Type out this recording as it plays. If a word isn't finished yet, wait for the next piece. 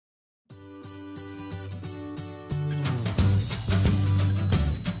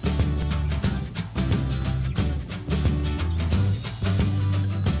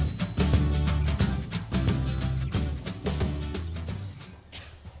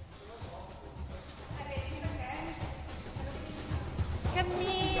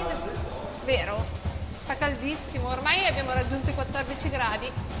cammino. Vero? Fa caldissimo, ormai abbiamo raggiunto i 14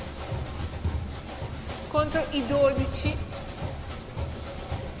 gradi contro i 12.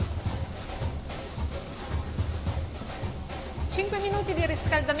 Cinque minuti di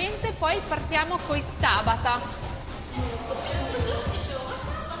riscaldamento e poi partiamo con i Tabata.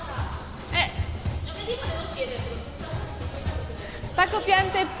 Giovedì volevo chiederlo. Stacco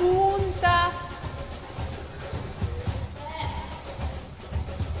pianta e punta.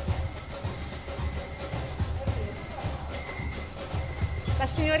 La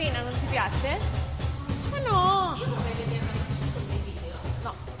signorina non ti piace? Ma no! Io vorrei vedere dei video.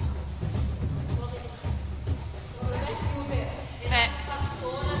 No.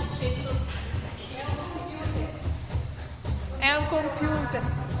 Spaccona dicendo È un computer.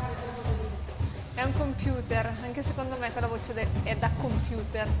 È un computer. Anche secondo me quella voce è da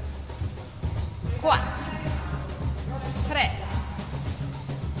computer. 4, 3,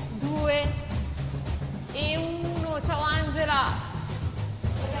 2 e 1. Ciao Angela!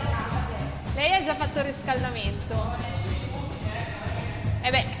 Lei ha già fatto il riscaldamento.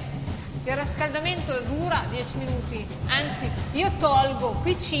 Il riscaldamento dura 10 minuti. Anzi, io tolgo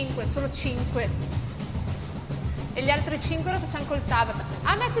qui 5, solo 5. E gli altri 5 lo facciamo col Tabata.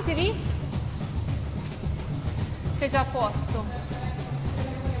 Ah, mettiti lì. Che è già a posto.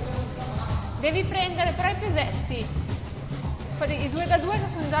 Devi prendere però i pesetti. I 2 da 2 che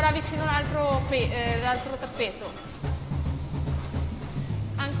sono già là vicino all'altro tappeto.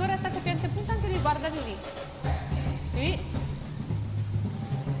 Ancora attacca pianta e punta, anche lì, guardali lì. Sì.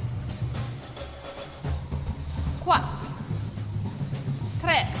 4,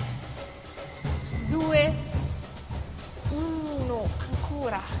 3, 2, 1.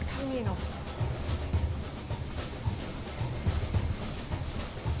 Ancora, cammino.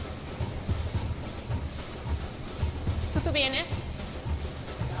 Tutto bene?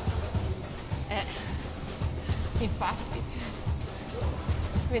 Infatti.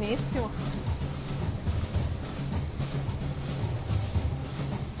 Benissimo.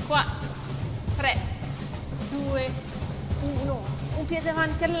 4, 3, 2, 1. Un piede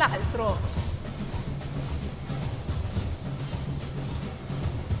avanti all'altro.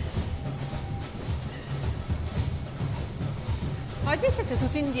 Oggi siete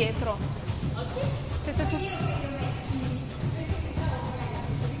tutti indietro. Siete tutti...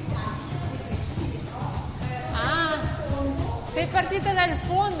 Sei partita dal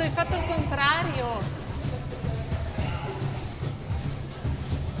fondo, hai fatto il contrario.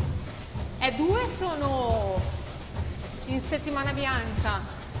 2 sono in settimana bianca.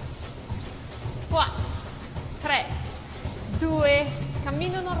 4, 3, 2,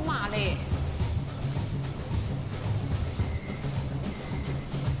 cammino normale.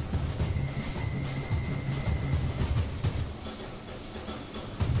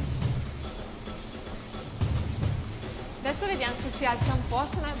 Adesso vediamo se si alza un po',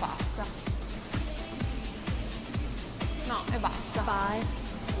 se no è bassa. No, è bassa.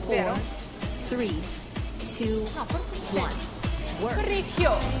 5, vero? 4, 3, 2, No, 1.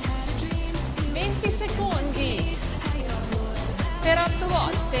 Corricchio. 20 secondi per 8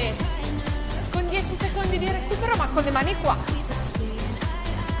 volte. Con 10 secondi di recupero, ma con le mani qua. 3,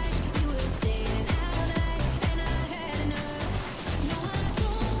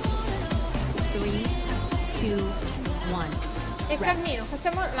 2, 1. E cammino,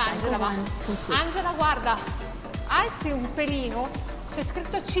 facciamo l'Angela, va. Angela, guarda, alzi un pelino, c'è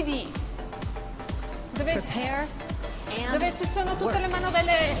scritto CD, dove ci sono tutte le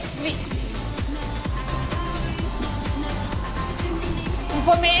manovelle lì. Un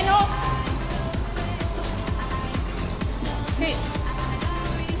po' meno. Sì.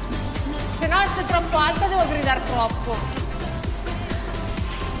 Se no, se è troppo alta devo gridare troppo.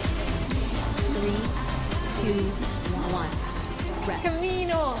 3, 2, 1. Rest.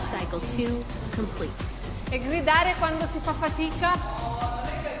 Cammino. Cycle 2 complete. E gridare quando si fa fatica.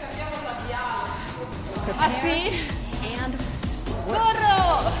 Ah sì? And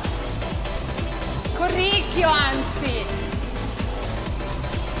Corro! Corricchio, anzi.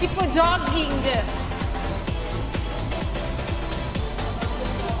 Tipo jogging.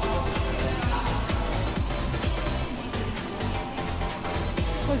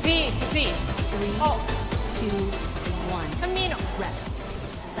 Così, così. 3, Oh, 2, 1. cammino. Rest.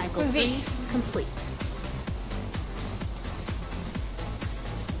 Cycle Così. 3 complete.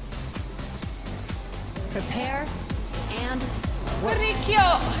 Prepare and work.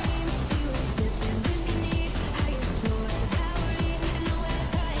 Corricchio.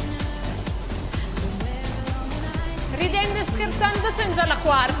 Ridendo e scherzando siamo già alla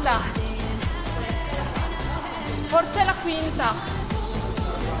quarta. Forse la quinta.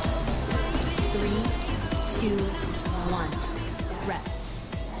 3, 2, 1. Rest.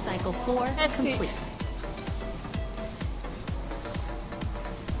 Cycle 4 sì. complete.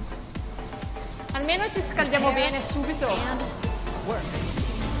 Almeno ci scaldiamo bene subito. And work.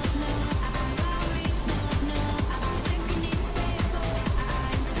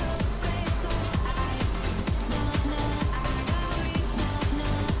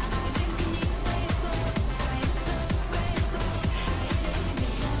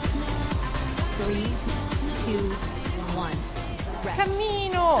 Three, 2, 1. Rest.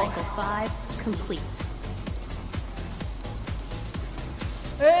 Cammino. Cycle 5 complete.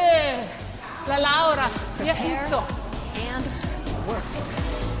 La Laura, via Prepare tutto. and work.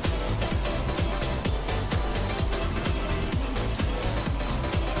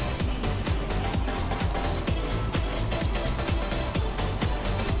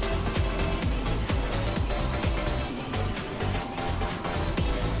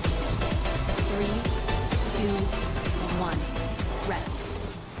 Three, 2, 1. Rest.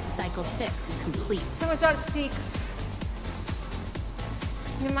 Cycle 6 complete. Siamo già al 6.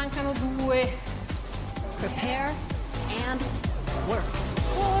 Ne mancano 2. Prepare and work.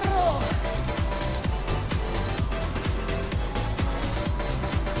 Corro.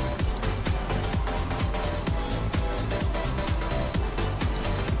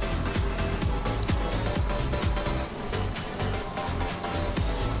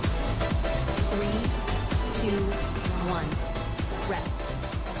 Three, 2, 1. Rest.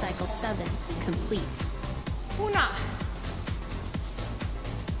 Cycle 7 complete. Una.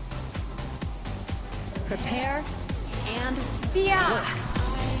 Prepare and Via.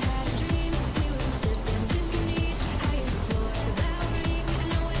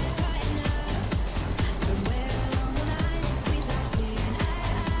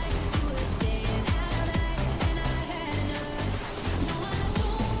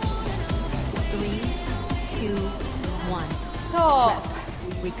 Three, 2, 1. Stop.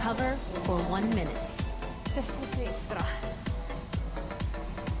 Rest. Recover for 1 minute. Destra e sinistra.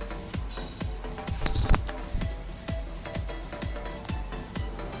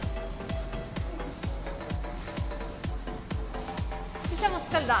 Ci siamo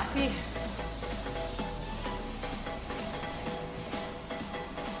scaldati.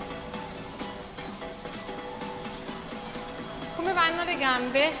 Come vanno le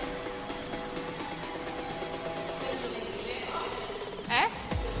gambe?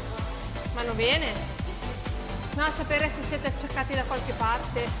 Vanno bene? No, a sapere se siete acciaccati da qualche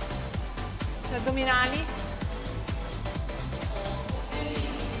parte. Gli addominali?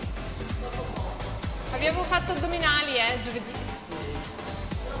 Abbiamo fatto addominali, giovedì.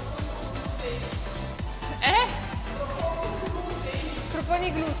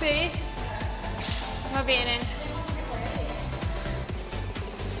 Proponi glutei? Va bene.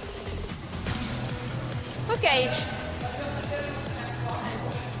 Ok.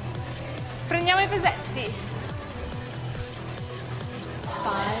 Prendiamo i pesetti.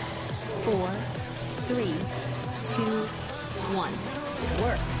 5, 4, 3, 2, 1.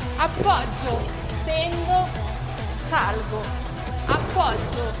 Work. Appoggio, tendo, salgo.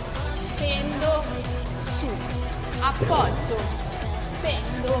 Appoggio, tendo, su. Appoggio,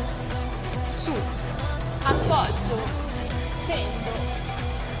 tendo, su. Appoggio, tendo.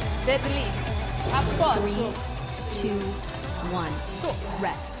 Deadlift. 3, Appoggio, 2, 1. su.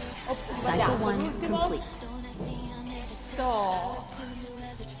 Rest. Cycle Sbagliato. 1 L'ultimo. complete. Sto.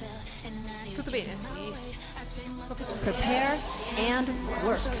 Tutto bene, sì. Lo faccio Prepare and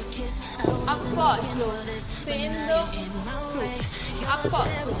work. appoggio, tendo, su,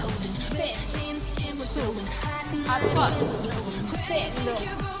 appoggio, tendo, su, appoggio,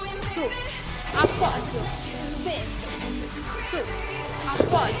 tendo, su, appoggio, tendo, su,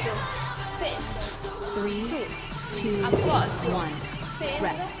 appoggio, tendo, 3, 2, appoggio, 1. tendo.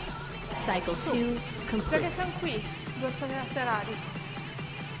 Rest. Cycle 2 Già complete. che siamo qui, due zone laterali.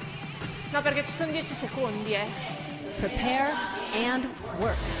 No, perché ci sono 10 secondi, Prepare and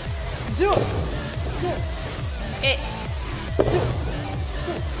work. Giù, su, e giù,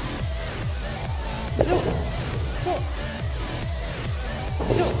 su, giù, su,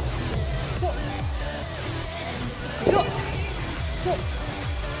 giù, su, giù, su,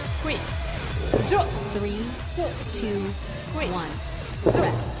 qui, giù, 3, su, 2, qui, 1. giù,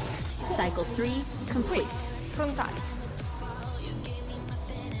 Rest. Cycle 3 qui, complete. frontali.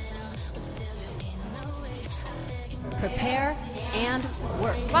 Prepare and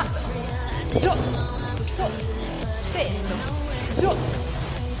work. Vado, giù, su, stendo, giù,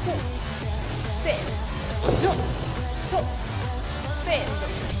 su, stendo, giù, su, stendo,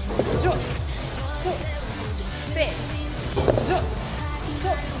 giù, su, stendo, giù, su,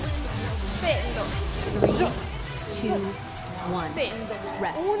 stendo, 3, giù, 2, 1. stendo,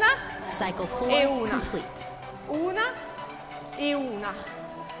 Rest. una Cycle e 4 una, complete. una e una,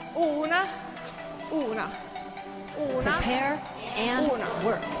 una, una, una, Prepare and una.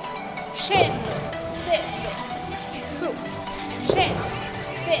 work. Scendo, stendo, su, scendo,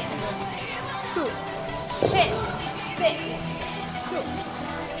 stendo, su, scendo, stendo, su,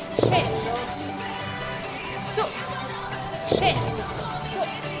 scendo, su, scendo, su,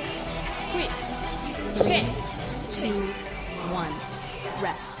 qui, scendo, 2, 1.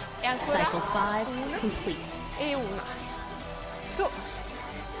 Rest. E ancora? Cycle 5 Una. complete. E una, su,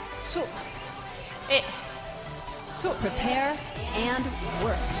 su, e su, Prepare and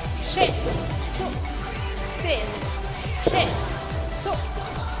work. scendo, su, stendo, scendo, su,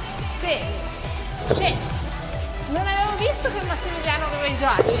 stendo, scendo. Non avevo visto che Massimiliano aveva i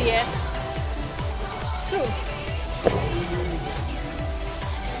gialli, su.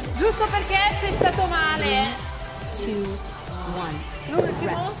 Giusto perché sei stato male. 2, 1.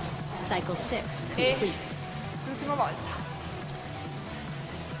 L'ultimo Rest. Cycle 6 e complete. l'ultima volta.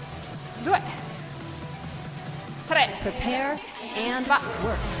 2, 3, Prepare and va.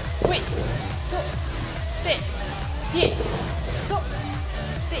 work. Qui, su, stendo, piedi, su,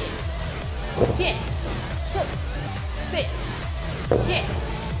 stendo, piedi, su, stendo, piedi,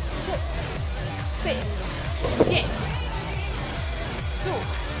 su, stendo, piedi, su,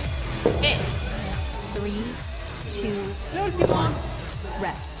 e 3, 2, l'ultimo, 1.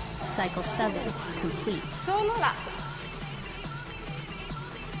 Rest. Cycle 7 complete. solo lato,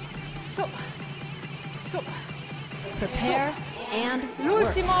 su, su, Prepare and work.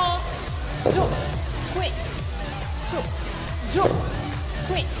 l'ultimo, giù, qui, su, giù,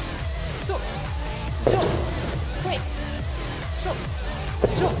 qui, su, giù, qui, su,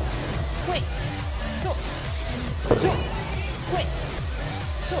 giù, qui, su, giù, qui,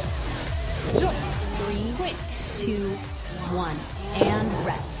 su, giù, 3, qui. 2, 1. And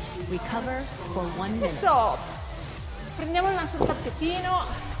rest. Recover for 1 minute. Adesso prendiamo il nostro tappetino,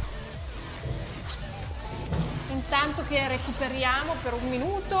 intanto che recuperiamo per 1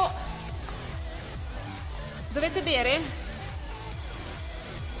 minuto. Dovete bere?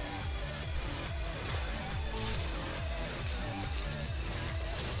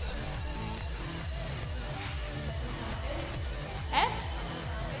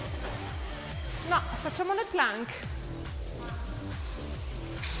 No, facciamo le plank.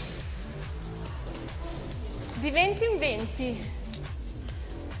 Di 20 in 20.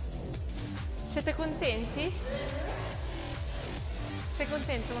 Siete contenti? Sei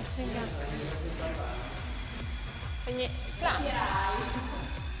contento, Massimiliano? E niente, plank.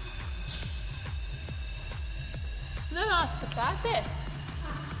 No, no, aspettate.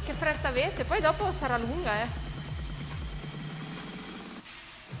 Che fretta avete? Poi dopo sarà lunga,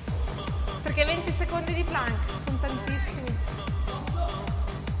 Perché 20 secondi di plank sono tantissimi.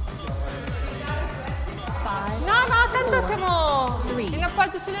 5, No, no, tanto siamo 3, in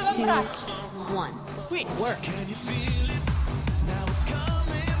appoggio sulle 2, avambraccia. 1. Qui. Work. 3,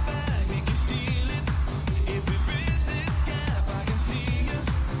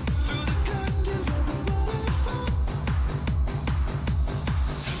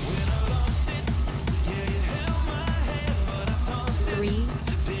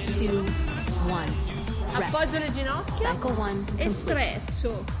 2, 1. Appoggio le ginocchia Cycle 1 e complete.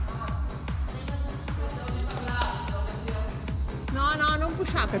 streccio. No, no, non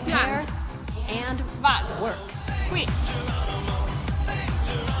push up, Prepare plank. and Vado. work. Qui.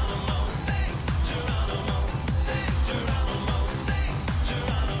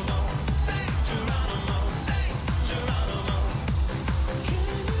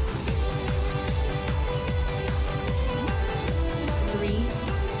 Three,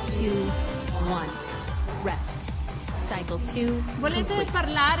 2, 1. Rest. Cycle 2 Volete complete.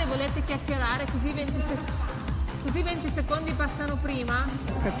 parlare, volete chiacchierare, così 20 secondi passano prima?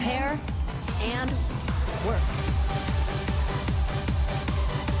 Prepare and work.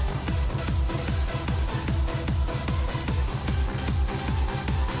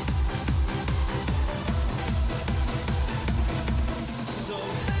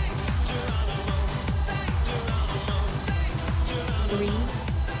 Three,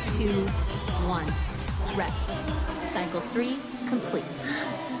 2, 1. Rest. Cycle 3 complete.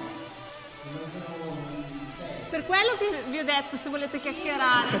 Per quello che vi ho detto, se volete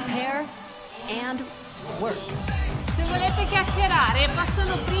chiacchierare. Prepare and work. Se volete chiacchierare,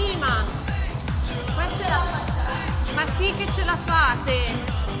 passano prima. Questa è la... Ma sì che ce la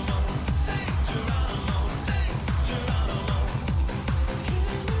fate.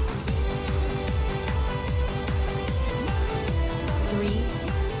 Three,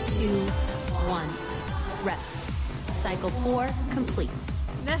 2, Cycle 4 complete.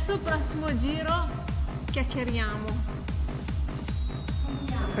 Adesso il prossimo giro chiacchieriamo.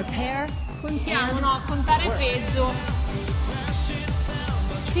 Prepare. Contiamo, no, contare è peggio.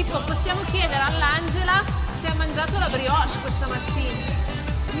 Tipo, possiamo chiedere all'Angela se ha mangiato la brioche questa mattina.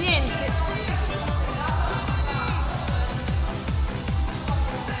 Niente.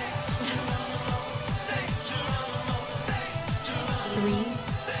 3,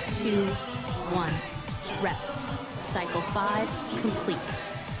 2, 1. Rest. Cycle 5 complete.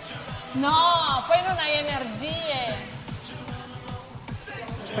 No, poi non hai energie.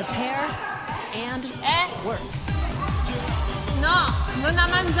 Prepare and work. No, non ha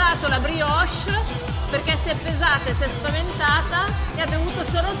mangiato la brioche perché si è pesata e si è spaventata e ha bevuto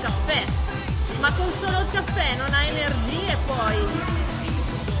solo il caffè. Ma con solo il caffè non ha energie poi.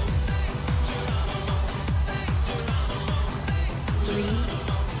 3,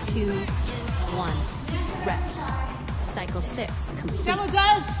 2, 1. Rest. Cycle 6 complete. Siamo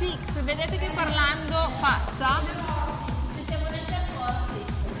già al 6, vedete che parlando passa?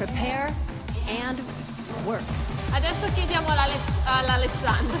 Prepare and work. Adesso chiediamo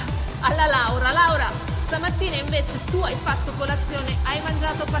all'Alessandra, alla Laura. Laura, stamattina invece tu hai fatto colazione, hai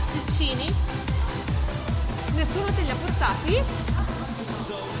mangiato pasticcini? Nessuno te li ha portati?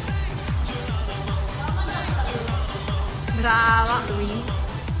 Brava. 3,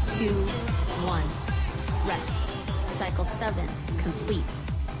 2, 1. Rest. Cycle 7 complete.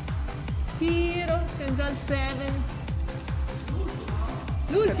 Tiro, siamo già al 7.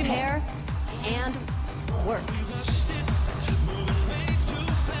 L'ultimo. Prepare and work.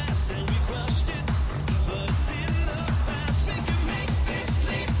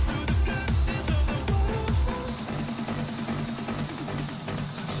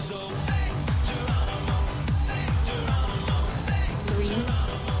 Three,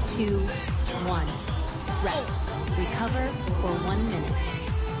 2, 1. Rest. Recover for 1 minute.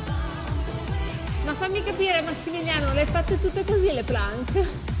 Ma fammi capire, Massimiliano, le hai fatte tutte così le plank?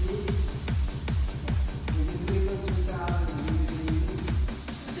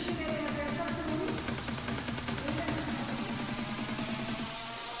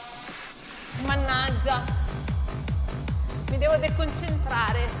 Mannaggia, mi devo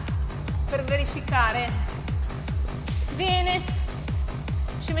deconcentrare per verificare. Bene,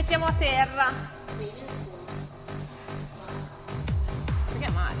 ci mettiamo a terra. Perché è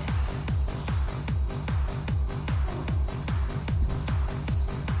male?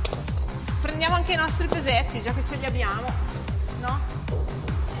 Prendiamo anche i nostri pesetti, già che ce li abbiamo, no?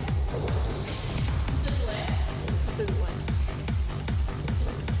 Tutte e due.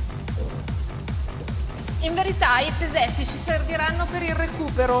 In verità i pesetti ci serviranno per il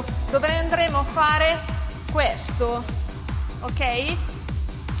recupero, dove andremo a fare questo, ok?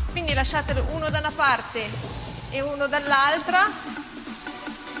 Quindi lasciatelo uno da una parte e uno dall'altra,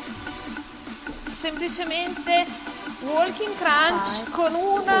 semplicemente walking crunch con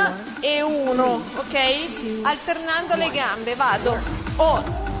una e uno, ok? Alternando le gambe, vado, on,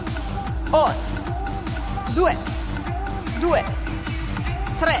 2,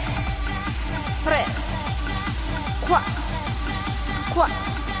 3, 4,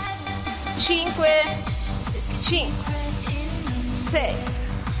 5, 6, 3,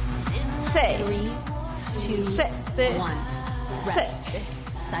 2, 7, 1. Rest. 7.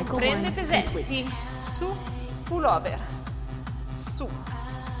 Cycle Prende 1 pesetti, complete. su, pullover, su,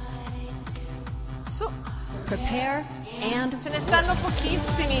 su. Prepare and Ce ne stanno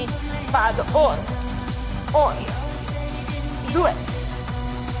pochissimi. Vado, on, 2,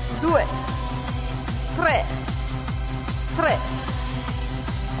 3,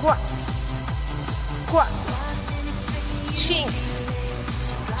 4, 5,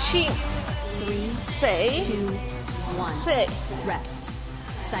 3, 6, 2, 1. 6. Rest.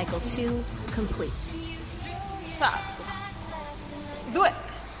 Cycle 2 complete. Salto. 2,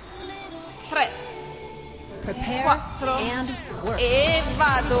 3, Prepare 4 and work. e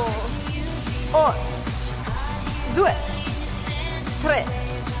vado. 1, 2, 3,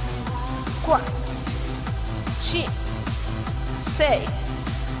 4, 5, 6,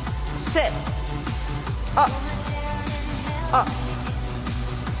 7, 8,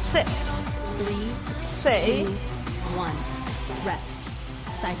 7, 3, 6. 2, 1. Rest.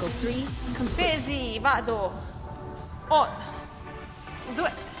 Cycle 3 complete. Pesi, vado. 1,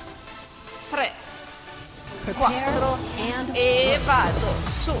 2, 3, Prepare 4 and e vado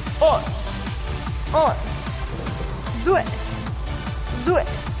su. 1, 2,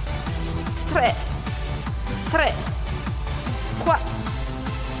 3,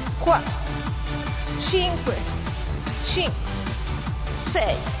 4, 5,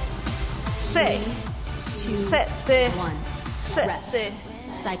 6, 3, 2, 7, 1. Rest. 7,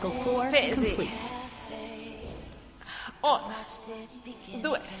 Cycle 4 Pesi. complete. 1,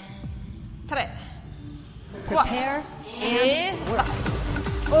 2, 3, 4 Prepare e and work.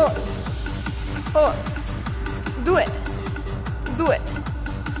 1, 2, 2,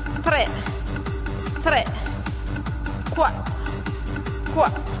 3, 3, 4,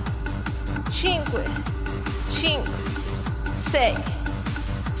 4, 5, 5, 6,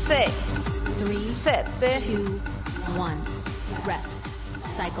 6, 3, 7, 2, 1. Rest.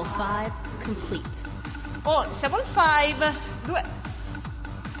 Cycle 5 complete. siamo al 5, 2,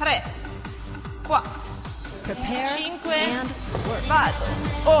 3, 4, Prepare 5, and work. vado,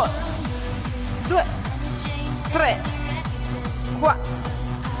 1, 2, 3, 4,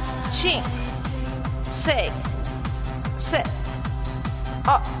 5, 6, 7,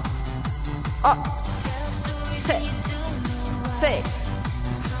 8, 7, 6,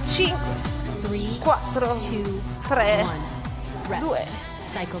 5, 3, 4, 2, 3, 1. Rest. 2,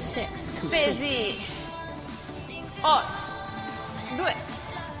 Cycle 6 complete. pesi, 1, 2,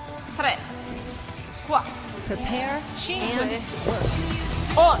 3, 4, Prepare 5, and work.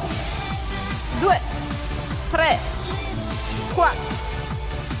 1, 2, 3, 4,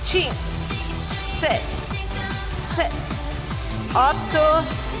 5, 6, 7, 8,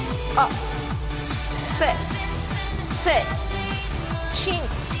 7, 6, 5,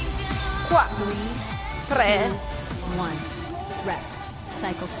 4, 3, 1. Rest.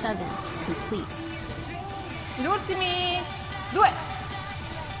 Cycle 7 complete. gli ultimi 2,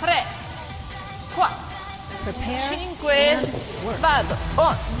 3, 4, Prepare 5, and work. vado,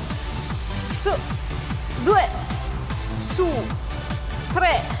 1, su, 2, su,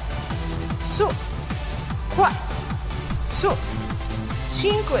 3, su, 4, su,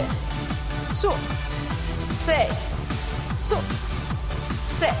 5, su, 6, su,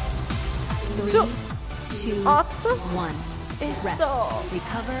 7, 3, su, 2, 8, 1. e Rest. sto,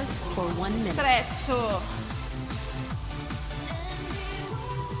 Recover for 1 minute. streccio.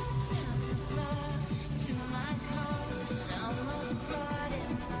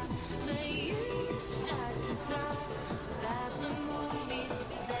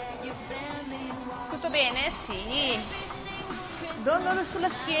 Tutto bene? Sì. Dondolo sulla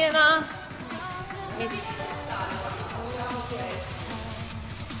schiena.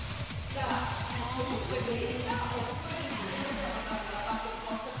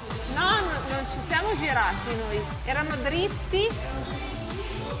 No, non ci siamo girati noi. Erano dritti.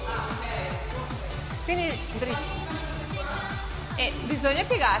 Quindi dritti. E bisogna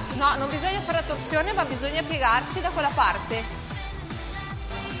piegarsi. No, non bisogna fare la torsione, ma bisogna piegarsi da quella parte.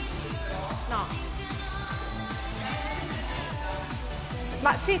 No.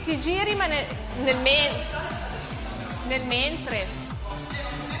 Ma sì, ti giri, ma nel mentre.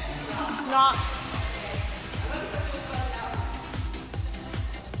 No.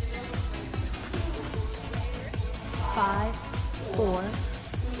 Five, 4,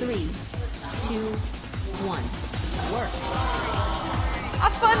 3, 2, 1. Work.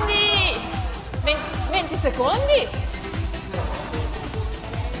 Affondi! 20 secondi?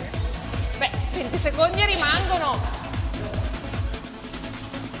 Beh, 20 secondi rimangono.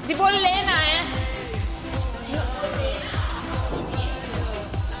 Di bollena,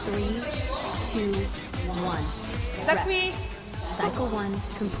 3, 2, 1. Da Rest. qui. Cycle 1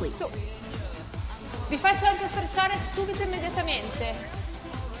 complete. Su. Vi faccio anche strecciare subito immediatamente.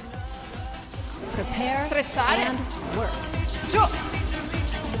 Prepare Strecciare. and work. Giù.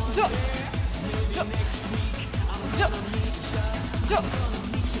 Giù. Giù. Giù. Giù.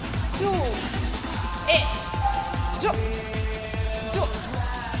 Giù. E. Giù. Giù.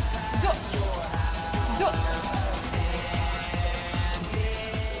 Giù. Giù.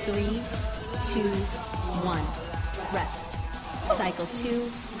 3, 2, 1. Rest. Cycle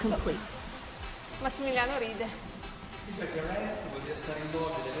 2 complete. Massimiliano ride. Sì, perché il rest vuol dire stare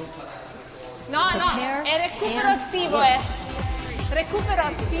immobile, non fare altre cose. No, no, Prepare è recupero and attivo, recupero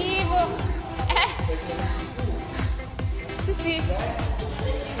attivo. Sì, sì.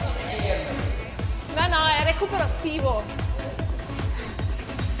 No, no, è recupero attivo.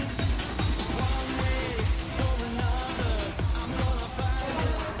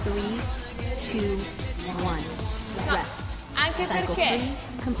 Three, 2, 1. No, Rest. anche Cycle perché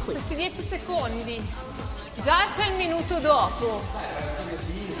 3 complete. questi 10 secondi già c'è il minuto dopo.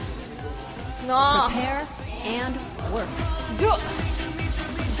 No, Prepare and work. giù,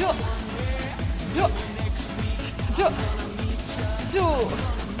 giù, giù, giù, giù.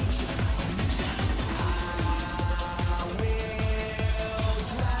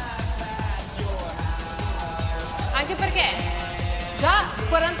 Anche perché già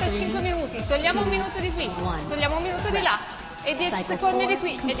 45 minuti, togliamo un minuto di qui, togliamo un minuto di là e 10 secondi di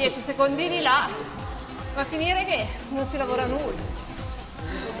qui e 10 secondi di là, va a finire che non si lavora nulla.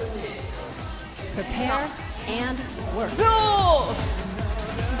 Prepare and work. Giù!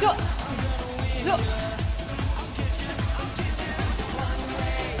 Giù! Giù!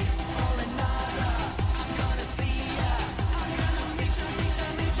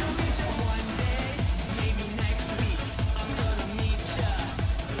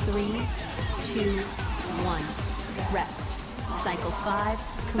 3, 2, 1. Rest. Cycle 5.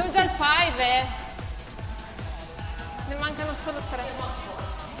 Sono già al 5, ne mancano solo 3.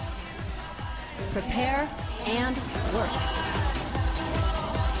 Prepare and work.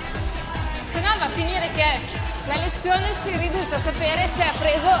 Se no va a finire che la lezione si riduce a sapere se ha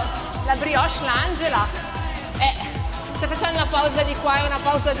preso la brioche l'Angela e sta facendo una pausa di qua e una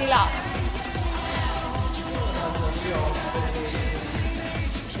pausa di là.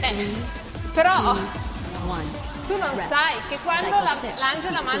 Però tu non sai che quando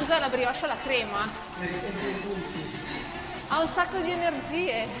l'Angela mangia la brioche alla crema ha un sacco di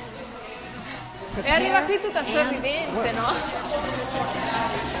energie e arriva qui tutta sorridente, no?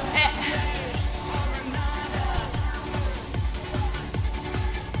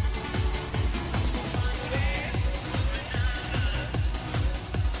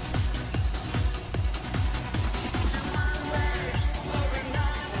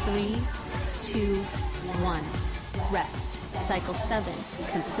 3, 2, 1. Rest. Cycle 7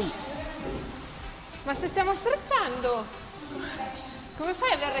 complete. Ma se stiamo strecciando, come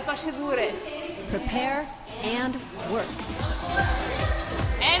fai ad avere le cosce dure? Prepare and work.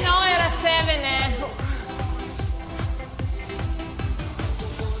 No, era 7,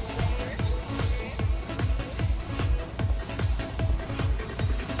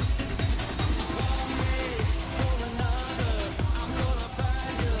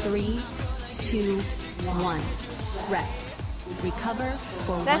 3, 2, 1. Rest. Recover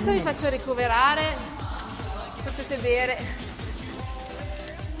for 1 Adesso vi minute. faccio ricoverare, potete bere.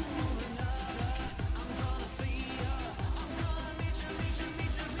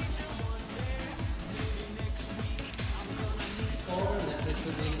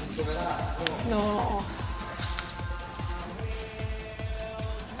 No.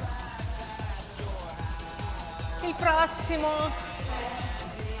 Il prossimo.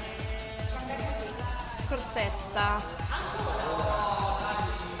 Corsetta.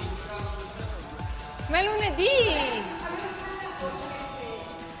 Ma è lunedì!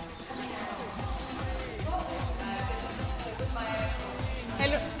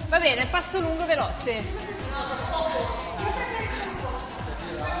 Va bene, passo lungo veloce.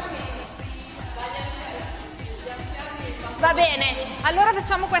 Va bene, allora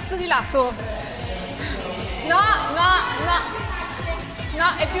facciamo questo di lato. No,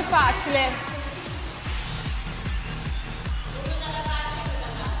 è più facile.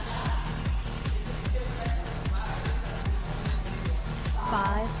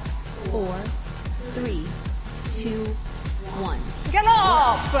 5, 4, 3, 2, 1.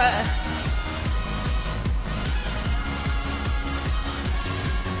 Galop!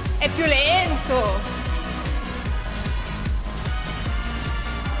 È più lento.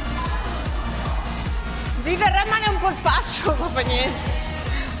 Vi verrà male un polpaccio, ma fa niente.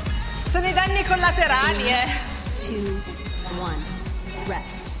 Sono i danni collaterali, 2, 1.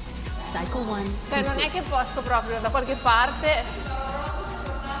 Rest. Cycle 1. Cioè non è che posso proprio da qualche parte.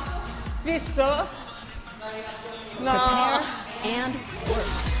 Visto? No. Prepare and work.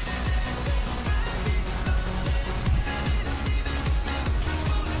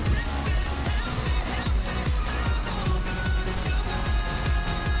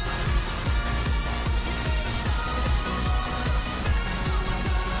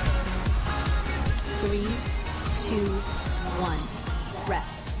 Three, 2, 1.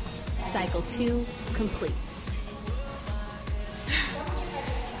 Rest. Cycle 2 complete.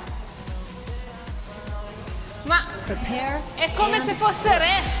 Ma Prepare è come and se fosse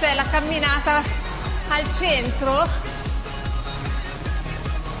resta la camminata al centro.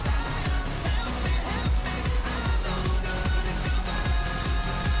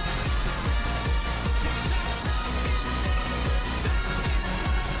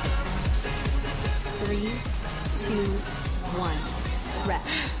 Three, 2, 1.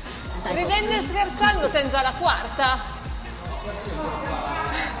 Rest. Cycle Ridendo e 3 scherzando sei già alla quarta.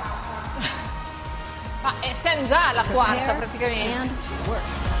 Ma siamo già alla quarta Prepare praticamente. and work.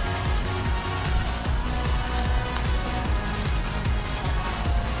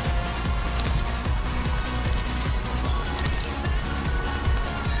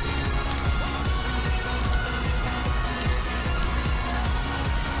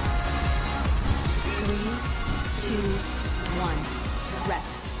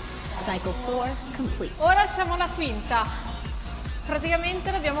 Cycle 4 complete. Ora siamo alla quinta. Praticamente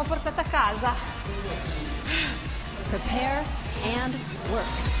l'abbiamo portata a casa. Prepare and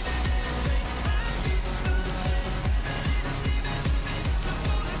work.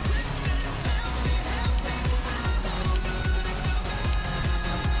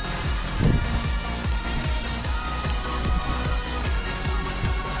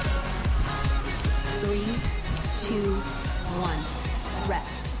 Three, two, one.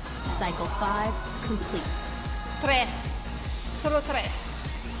 Rest. Cycle 5 complete. 3, solo 3.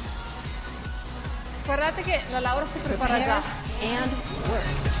 Guardate che la Laura si prepara Prepare già. and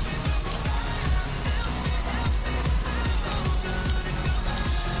work.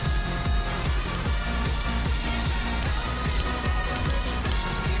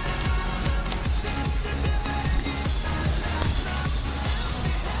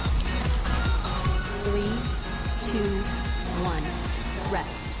 Three, two, one.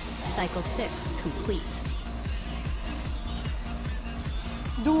 Rest. Cycle 6 complete.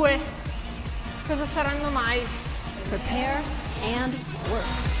 2. Cosa saranno mai? Prepare and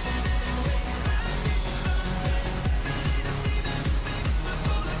work.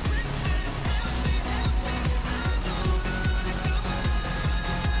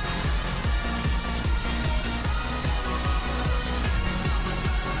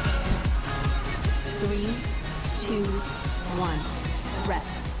 Three, two, one.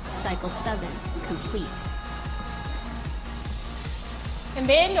 Rest. Cycle 7 complete. È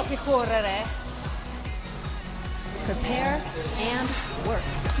meglio che correre. Prepare and work.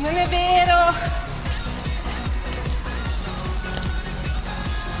 Non è vero.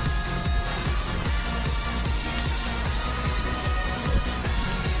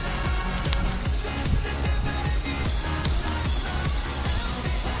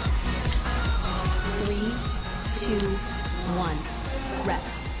 Three, two, one.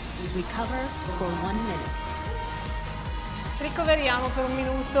 Rest. Recover for 1 minute. Ricoveriamo per un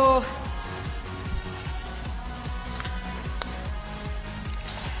minuto.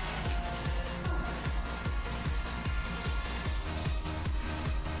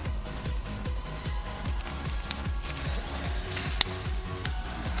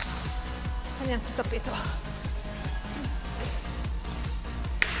 Andiamo sul tappeto.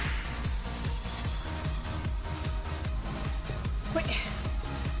 Qui.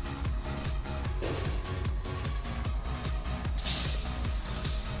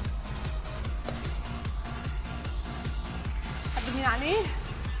 Addominali.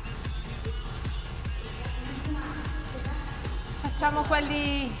 Facciamo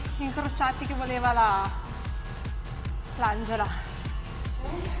quelli incrociati che voleva l'Angela.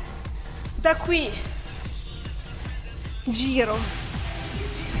 Da qui giro.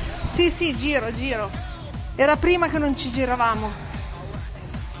 Sì, giro. Era prima che non ci giravamo.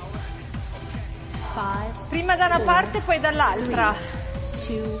 Prima da una parte poi dall'altra.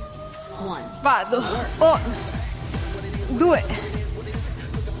 2, 1. Vado. 1, 2,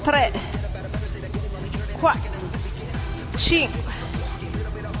 3, 4, 5,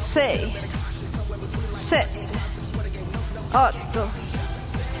 6, 7, 8,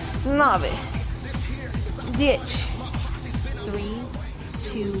 9, 10. 3,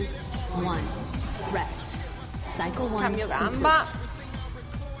 2, 1. Rest. Cycle 1 Cambio complete. gamba.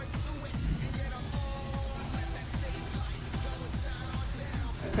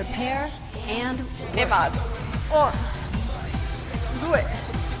 Prepare and E vado. 1, 2,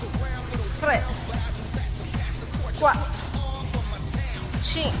 3, 4,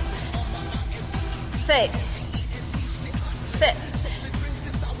 5, 6, 7,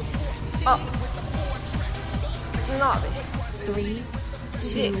 8, 9, 3, 2,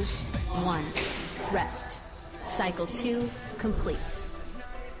 10. 1. Rest. Cycle 2 complete.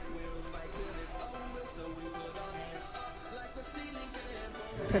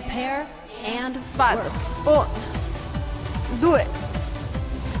 Prepare and Vado. work. 1, 2,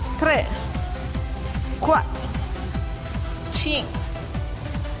 3, 4, 5,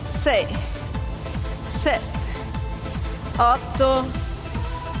 6, 7, 8,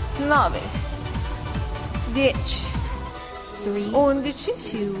 9, 10, 3, 11,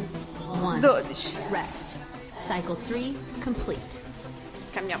 2, 1. 12. Rest. Cycle 3 complete.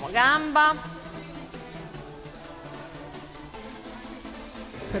 Cambiamo gamba.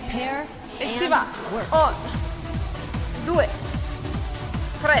 Prepare E and si va. work. 1, 2,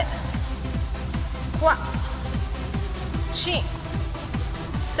 3, 4, 5,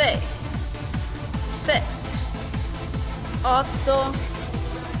 6, 7, 8,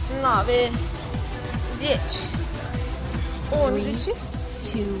 9, 10, 11,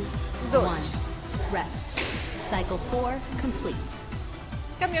 2, 12. 1. Rest. Cycle 4 complete.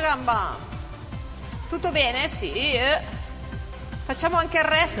 cambio gamba. Tutto bene? Sì. Facciamo anche il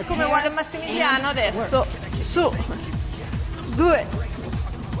rest come vuole Massimiliano adesso. Su. 2,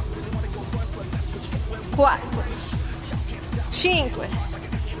 4, 5,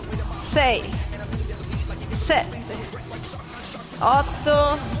 6, 7,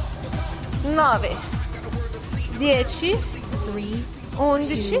 8, 9, 10,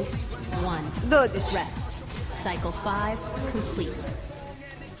 11, 12. Rest. Cycle 5 complete.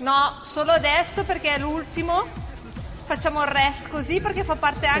 No, solo adesso perché è l'ultimo. Facciamo il rest così perché fa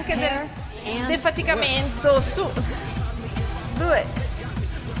parte anche del defaticamento. Su. 2,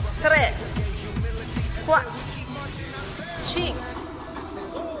 3, 4, 5,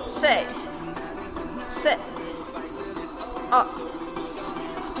 6, 7, 8,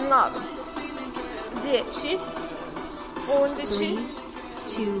 9, 10, 11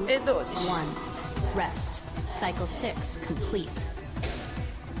 e 12. 1. Rest. Cycle 6 complete.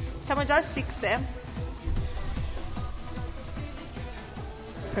 Siamo già al 6,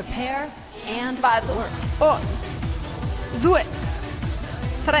 Prepare and Vado. 1, 2,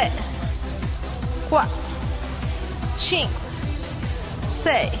 3, 4, 5,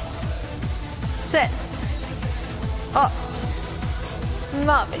 6, 7, 8,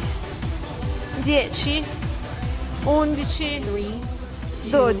 9, 10, 11,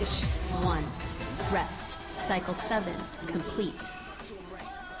 12. 1. Rest. Cycle 7 complete.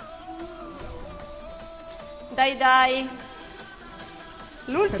 Dai, dai.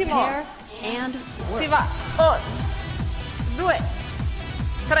 L'ultimo. Prepare and Si va. 1, 2,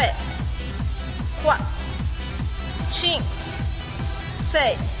 3, 4, 5,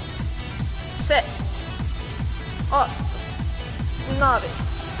 6, 7, 8, 9,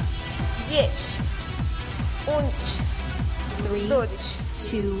 10, 11, 3, 12.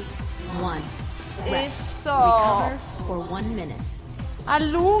 2, 1. E Rest. sto. Recover for 1 minute.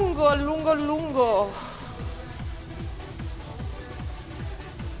 Allungo, allungo, allungo.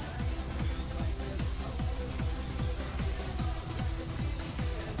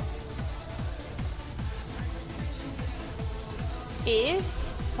 E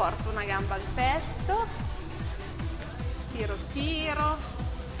porto una gamba al petto, tiro, tiro,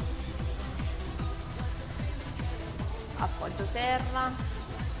 appoggio terra,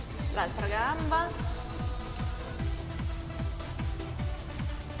 l'altra gamba,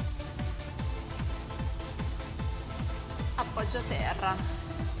 appoggio terra,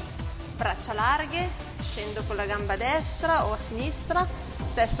 braccia larghe, scendo con la gamba destra o a sinistra,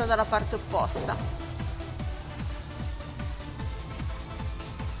 testa dalla parte opposta.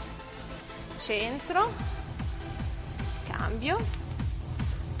 Centro, cambio,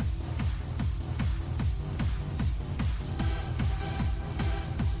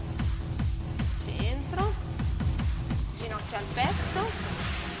 centro, ginocchio al petto,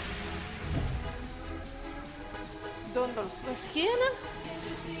 dondolo sulla schiena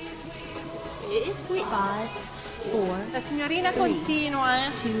e qui 5, 4, la signorina continua,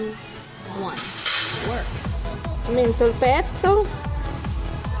 2, 1. Work. aumento il petto.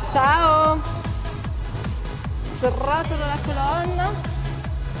 Ciao! Srotolo la colonna.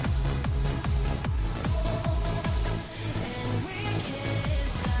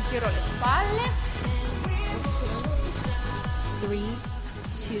 Giro le spalle. 3, 2,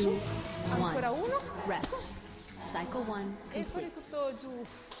 1. Ancora uno. Rest. Cycle 1 E complete. fuori tutto giù.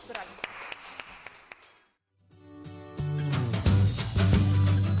 Bravi.